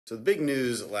So the big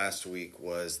news last week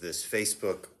was this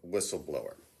Facebook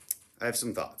whistleblower. I have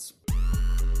some thoughts.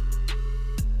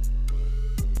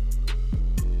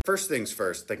 First things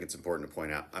first, I think it's important to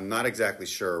point out, I'm not exactly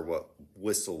sure what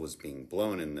whistle was being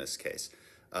blown in this case.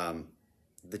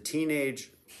 The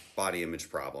teenage body image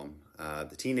problem,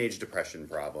 the teenage depression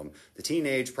problem, the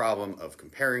teenage problem of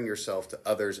comparing yourself to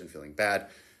others and feeling bad,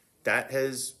 that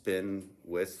has been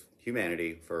with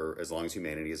humanity for as long as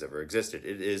humanity has ever existed.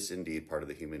 It is indeed part of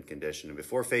the human condition. And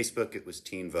before Facebook, it was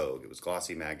Teen Vogue, it was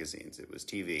glossy magazines, it was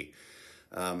TV.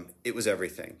 It was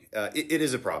everything. It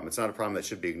is a problem. It's not a problem that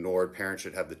should be ignored. Parents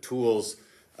should have the tools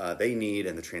they need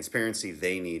and the transparency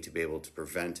they need to be able to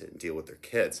prevent it and deal with their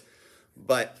kids.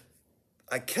 But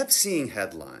I kept seeing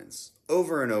headlines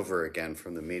over and over again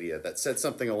from the media that said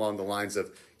something along the lines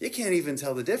of, you can't even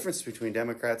tell the difference between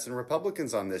Democrats and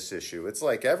Republicans on this issue. It's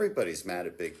like everybody's mad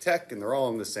at big tech and they're all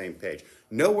on the same page.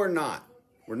 No, we're not.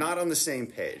 We're not on the same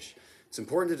page. It's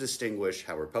important to distinguish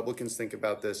how Republicans think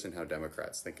about this and how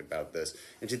Democrats think about this.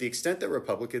 And to the extent that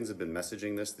Republicans have been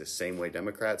messaging this the same way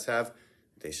Democrats have,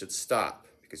 they should stop,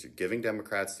 because you're giving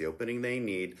Democrats the opening they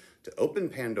need to open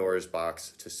Pandora's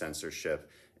box to censorship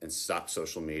and stop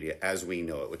social media as we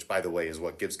know it, which, by the way, is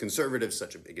what gives conservatives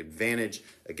such a big advantage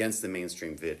against the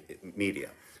mainstream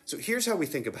media. So here's how we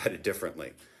think about it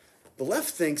differently. The left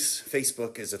thinks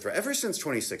Facebook is a threat. Ever since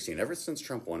 2016, ever since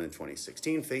Trump won in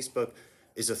 2016, Facebook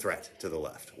is a threat to the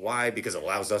left. Why? Because it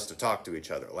allows us to talk to each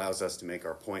other, allows us to make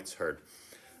our points heard.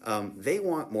 They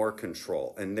want more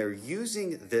control, and they're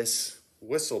using this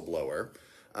whistleblower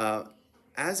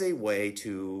as a way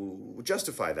to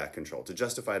justify that control, to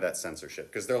justify that censorship.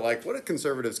 Because they're like, what do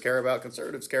conservatives care about?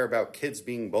 Conservatives care about kids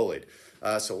being bullied.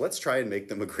 So let's try and make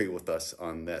them agree with us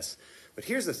on this. But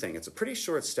here's the thing. It's a pretty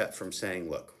short step from saying,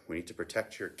 look, we need to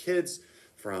protect your kids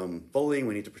from bullying.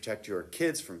 We need to protect your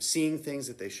kids from seeing things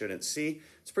that they shouldn't see.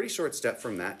 It's a pretty short step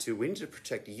from that to, we need to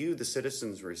protect you, the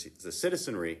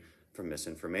citizenry, from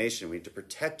misinformation. We need to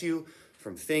protect you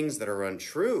from things that are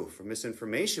untrue, from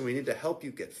misinformation. We need to help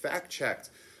you get fact-checked.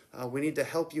 We need to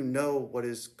help you know what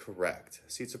is correct.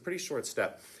 See, it's a pretty short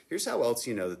step. Here's how else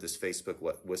you know that this Facebook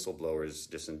whistleblower is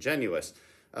disingenuous.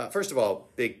 First of all,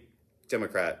 big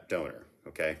Democrat donor,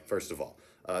 okay? First of all.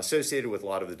 Associated with a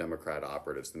lot of the Democrat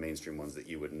operatives, the mainstream ones that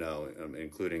you would know,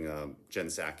 including Jen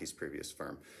Psaki's previous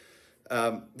firm.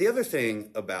 The other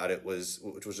thing about it was,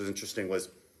 which was interesting, was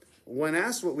when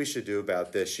asked what we should do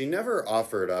about this, she never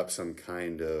offered up some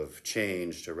kind of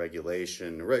change to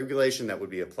regulation that would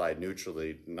be applied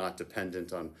neutrally, not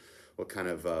dependent on what kind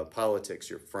of politics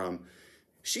you're from.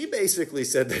 She basically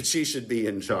said that she should be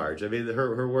in charge. I mean,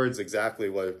 her words exactly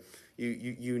were,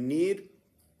 you need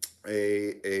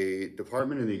a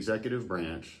department in the executive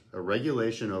branch, a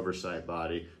regulation oversight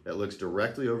body that looks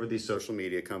directly over these social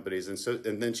media companies.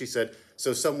 And then she said,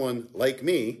 so someone like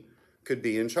me could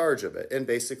be in charge of it and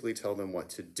basically tell them what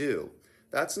to do.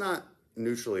 That's not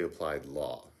neutrally applied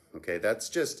law, okay? That's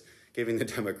just giving the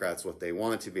Democrats what they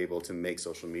want to be able to make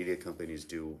social media companies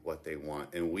do what they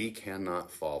want, and we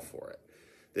cannot fall for it.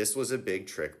 This was a big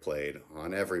trick played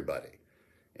on everybody,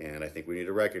 and I think we need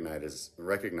to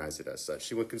recognize it as such.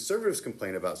 See, when conservatives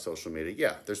complain about social media,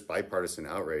 yeah, there's bipartisan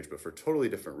outrage, but for totally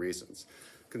different reasons.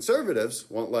 Conservatives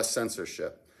want less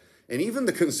censorship. And even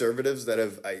the conservatives that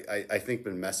have, I think,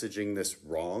 been messaging this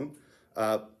wrong,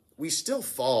 we still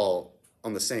fall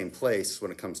on the same place when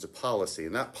it comes to policy.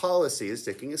 And that policy is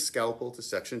taking a scalpel to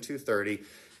Section 230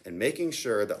 and making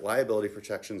sure that liability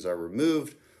protections are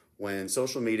removed when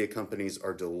social media companies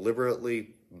are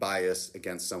deliberately biased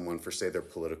against someone for, say, their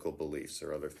political beliefs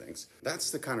or other things.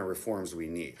 That's the kind of reforms we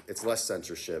need. It's less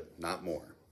censorship, not more.